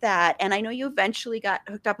take that? And I know you eventually got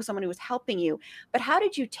hooked up with someone who was helping you, but how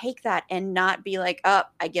did you take that and not be like, oh,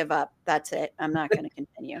 I give up. That's it. I'm not going to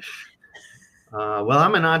continue. Well,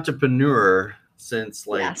 I'm an entrepreneur since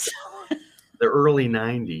the early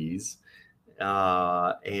 90s.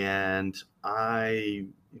 And I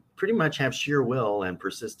pretty much have sheer will and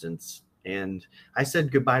persistence. And I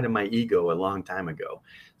said goodbye to my ego a long time ago.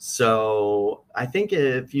 So I think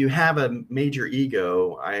if you have a major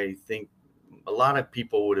ego, I think a lot of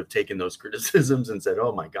people would have taken those criticisms and said,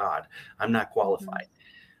 oh my God, I'm not qualified.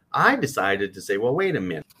 I decided to say, well, wait a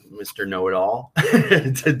minute, Mr. Know-it-all,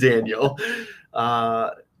 to Daniel,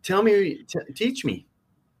 teach me,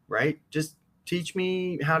 right? Just teach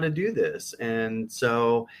me how to do this. And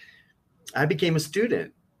so I became a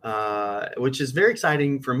student, which is very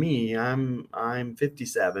exciting for me. I'm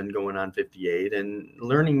 57 going on 58, and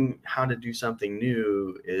learning how to do something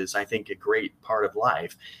new is, I think, a great part of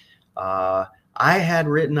life. I had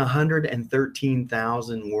written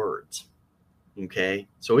 113,000 words. Okay.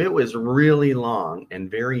 So it was really long and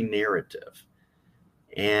very narrative.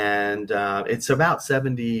 And it's about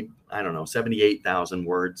 78,000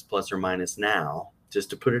 words plus or minus now, just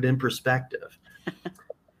to put it in perspective.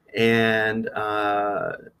 And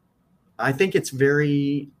I think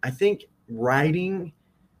writing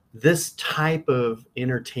this type of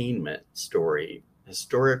entertainment story,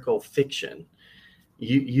 historical fiction,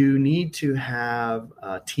 you need to have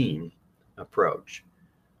a team approach,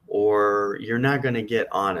 or you're not going to get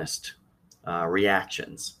honest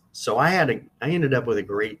reactions. So I ended up with a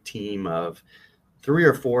great team of 3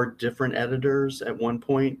 or 4 different editors at one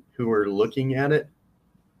point who were looking at it.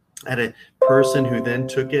 I had a person who then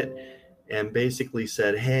took it and basically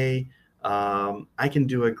said, hey, I can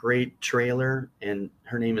do a great trailer. And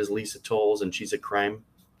her name is Lisa Tolles, and she's a crime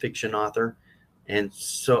fiction author. And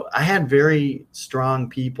so I had very strong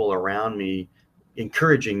people around me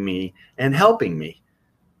encouraging me and helping me.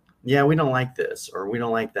 Yeah, we don't like this, or we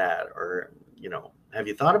don't like that, or, have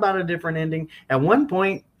you thought about a different ending? At one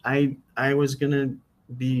point, I was going to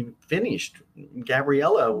be finished.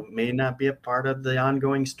 Gabriella may not be a part of the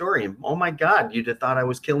ongoing story. Oh my God, you'd have thought I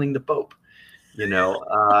was killing the Pope,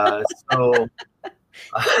 so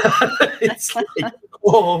it's like,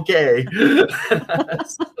 oh, okay.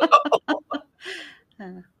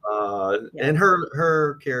 And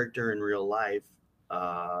her character in real life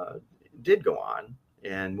did go on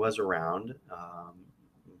and was around.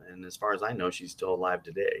 And as far as I know, she's still alive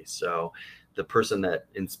today. So the person that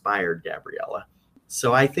inspired Gabriella.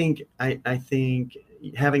 So I think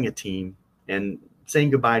having a team and saying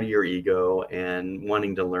goodbye to your ego and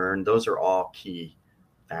wanting to learn, those are all key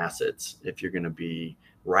facets if you're going to be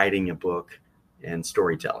writing a book and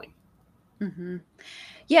storytelling. Mm-hmm.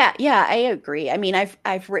 Yeah, I agree. I mean,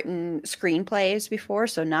 I've written screenplays before,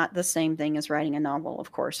 so not the same thing as writing a novel,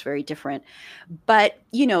 of course, very different. But,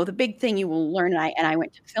 the big thing you will learn, and I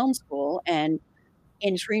went to film school, and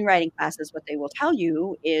in screenwriting classes, what they will tell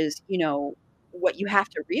you is, what you have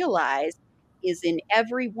to realize is in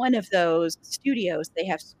every one of those studios, they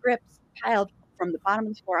have scripts piled from the bottom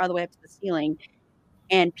of the floor all the way up to the ceiling.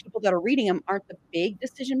 And people that are reading them aren't the big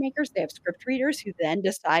decision makers. They have script readers who then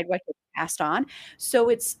decide what gets passed on. So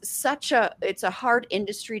it's a hard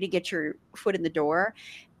industry to get your foot in the door.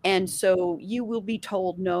 And so you will be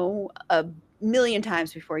told no a million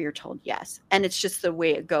times before you're told yes. And it's just the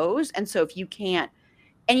way it goes. And so if you can't,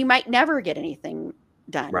 and you might never get anything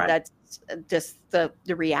done. Right. That's just the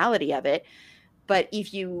reality of it. But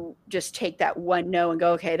if you just take that one no and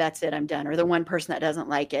go, okay, that's it, I'm done. Or the one person that doesn't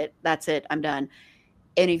like it, that's it, I'm done.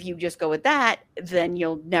 And if you just go with that, then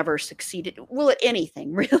you'll never succeed at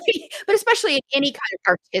anything really, but especially in any kind of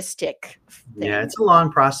artistic thing. Yeah, it's a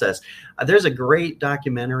long process. There's a great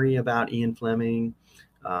documentary about Ian Fleming,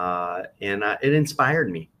 and it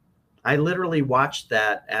inspired me. I literally watched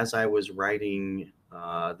that as I was writing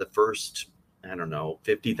the first, I don't know,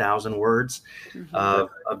 50,000 words of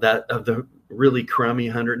the really crummy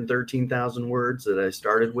 113,000 words that I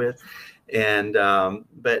started with. And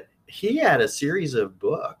but he had a series of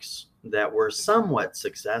books that were somewhat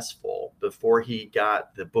successful before he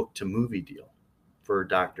got the book to movie deal for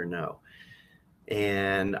Dr. No.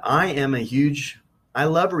 And I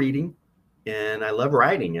love reading and I love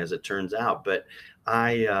writing, as it turns out, but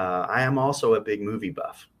I am also a big movie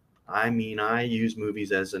buff. I mean, I use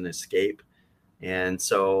movies as an escape. And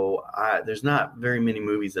so there's not very many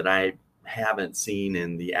movies that I haven't seen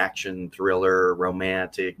in the action, thriller,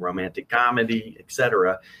 romantic comedy,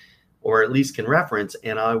 etc., or at least can reference.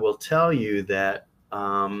 And I will tell you that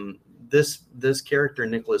this character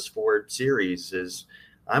Nicholas Ford series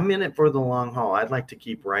I'm in it for the long haul. I'd like to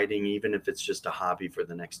keep writing, even if it's just a hobby, for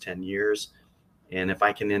the next 10 years. And if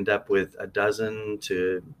I can end up with a dozen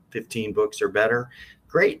to 15 books or better,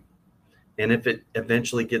 great. And if it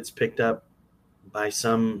eventually gets picked up by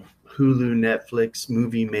some Hulu, Netflix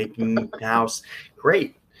movie making house,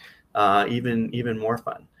 great. Even more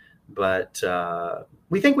fun. But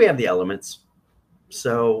we think we have the elements,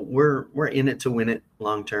 so we're in it to win it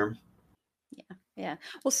long term. Yeah.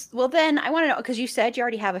 Well, then I want to know, because you said you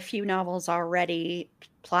already have a few novels already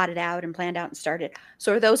plotted out and planned out and started.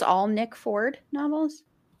 So are those all Nick Ford novels?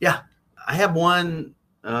 Yeah, I have one.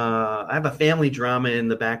 I have a family drama in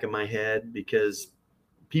the back of my head because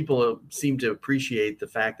people seem to appreciate the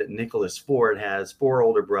fact that Nicholas Ford has 4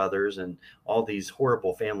 older brothers and all these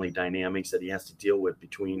horrible family dynamics that he has to deal with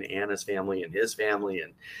between Anna's family and his family.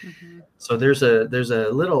 And so there's a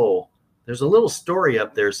little story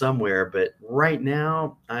up there somewhere, but right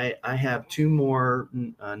now I have 2 more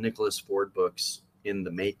Nicholas Ford books in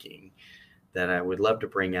the making that I would love to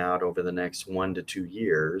bring out over the next 1 to 2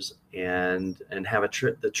 years, and have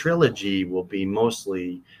the trilogy will be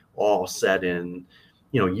mostly all set in,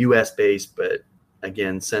 US based, but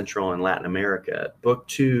again, Central and Latin America. Book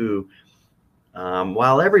 2,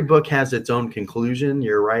 while every book has its own conclusion,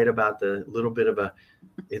 you're right about the little bit of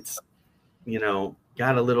it's,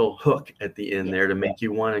 got a little hook at the end there to make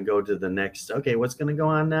you want to go to the next, okay, what's going to go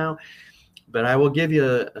on now? But I will give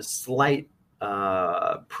you a slight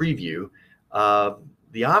preview of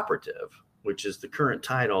The Operative, which is the current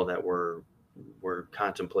title that we're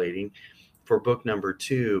contemplating for book number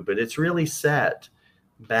 2. But it's really set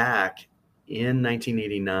back in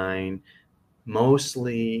 1989,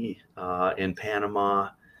 mostly in Panama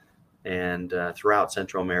and throughout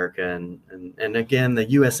Central America. And again, the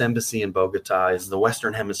U.S. Embassy in Bogota is the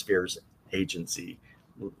Western Hemisphere's agency,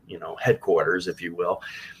 headquarters, if you will.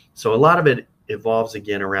 So a lot of it evolves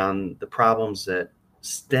again around the problems that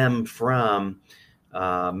stem from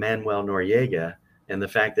Manuel Noriega and the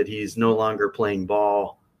fact that he's no longer playing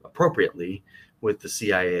ball appropriately with the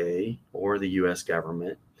CIA or the U.S.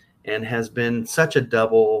 government, and has been such a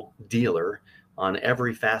double dealer on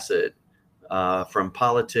every facet, from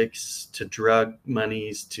politics to drug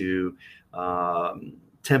monies to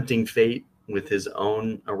tempting fate with his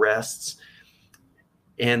own arrests.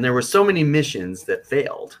 And there were so many missions that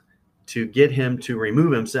failed to get him to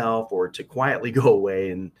remove himself or to quietly go away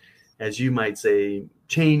and, as you might say,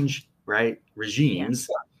 change regimes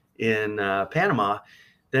in Panama,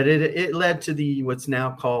 that it led to what's now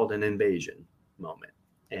called an invasion moment.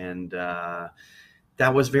 And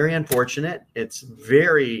that was very unfortunate. It's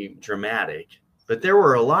very dramatic, but there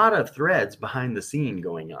were a lot of threads behind the scene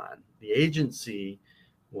going on. The agency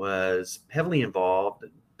was heavily involved.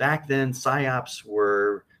 Back then, PSYOPs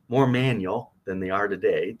were more manual than they are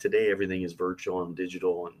today. Today, everything is virtual and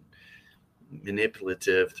digital and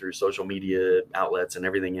manipulative through social media outlets and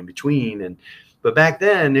everything in between. But back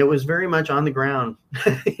then, it was very much on the ground,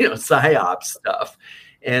 PSYOP stuff.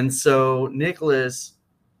 And so Nicholas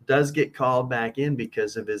does get called back in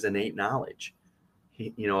because of his innate knowledge.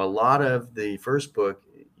 A lot of the first book,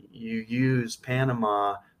 you use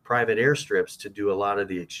Panama private airstrips to do a lot of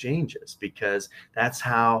the exchanges, because that's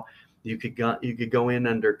how you could go in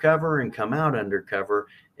undercover and come out undercover.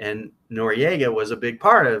 And Noriega was a big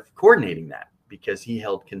part of coordinating that because he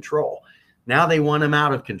held control. Now they want him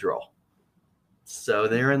out of control. So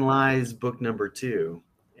therein lies book number 2.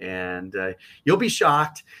 And you'll be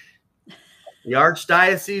shocked. The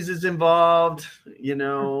Archdiocese is involved.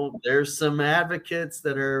 There's some advocates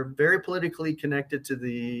that are very politically connected to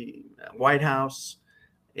the White House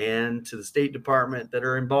and to the State Department that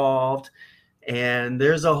are involved. And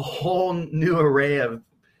there's a whole new array of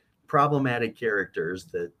problematic characters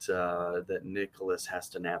that Nicholas has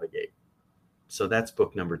to navigate. So that's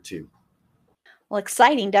book number 2. Well,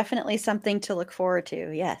 exciting. Definitely something to look forward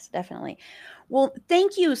to. Yes, definitely. Well,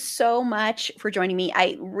 thank you so much for joining me.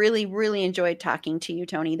 I really, really enjoyed talking to you,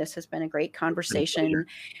 Tony. This has been a great conversation.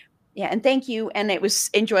 Yeah, and thank you. And it was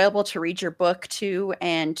enjoyable to read your book too,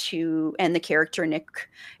 and the character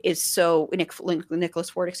Nicholas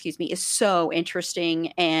Ford, is so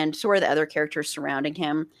interesting, and so are the other characters surrounding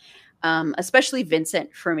him. Especially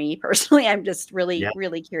Vincent for me personally. I'm just really,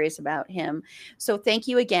 really curious about him. So thank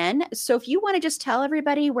you again. So if you want to just tell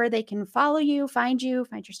everybody where they can follow you, find your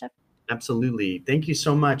stuff. Absolutely. Thank you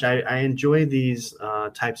so much. I enjoy these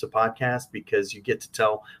types of podcasts because you get to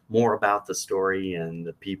tell more about the story and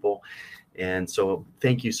the people. And so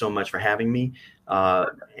thank you so much for having me.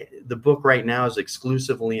 The book right now is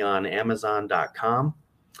exclusively on Amazon.com.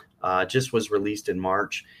 Just was released in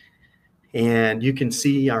March. And you can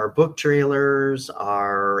see our book trailers,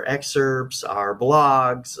 our excerpts, our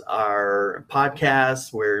blogs, our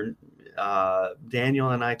podcasts where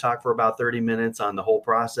Daniel and I talk for about 30 minutes on the whole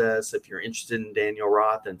process. If you're interested in Daniel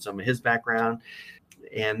Roth and some of his background,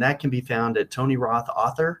 and that can be found at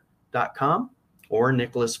TonyRothAuthor.com or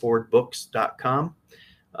NicholasFordBooks.com.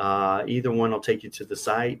 Either one will take you to the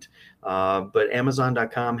site, but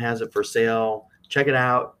Amazon.com has it for sale. Check it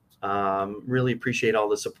out. Really appreciate all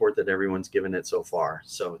the support that everyone's given it so far.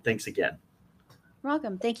 So thanks again.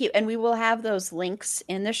 Welcome. Thank you. And we will have those links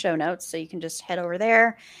in the show notes. So you can just head over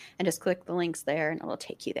there and just click the links there and it will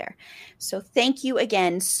take you there. So thank you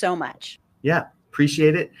again so much. Yeah,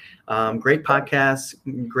 appreciate it. Great podcast.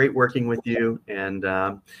 Great working with you. And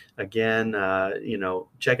again,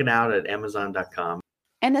 check it out at Amazon.com.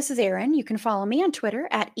 And this is Erin. You can follow me on Twitter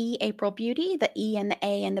at eAprilBeauty. The E and the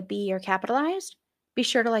A and the B are capitalized. Be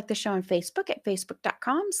sure to like the show on Facebook at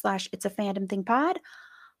facebook.com/itsafandom-thing-pod.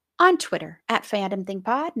 On Twitter at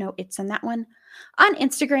FandomThingPod. No, it's in that one. On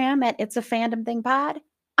Instagram at It's a Fandom Thing Pod.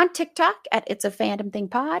 On TikTok at It's a Fandom Thing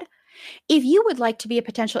Pod. If you would like to be a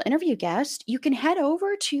potential interview guest, you can head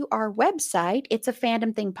over to our website,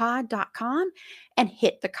 itsafandomthingpod.com, and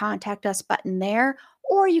hit the contact us button there.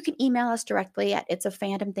 Or you can email us directly at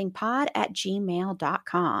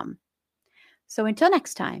itsafandomthingpod@gmail.com. So until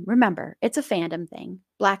next time, remember, it's a fandom thing.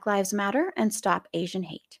 Black Lives Matter and stop Asian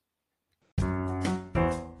hate.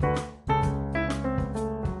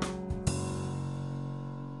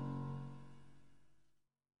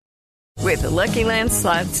 With the Lucky Land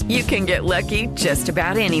Slots, you can get lucky just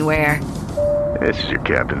about anywhere. This is your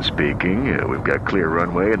captain speaking. We've got clear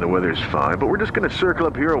runway and the weather's fine, but we're just going to circle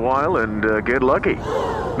up here a while and get lucky.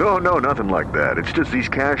 No, nothing like that. It's just these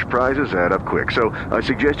cash prizes add up quick. So I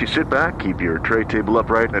suggest you sit back, keep your tray table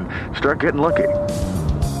upright, and start getting lucky.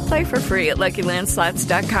 Play for free at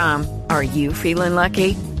LuckyLandSlots.com. Are you feeling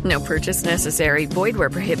lucky? No purchase necessary. Void where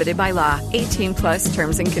prohibited by law. 18+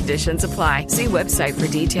 terms and conditions apply. See website for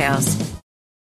details.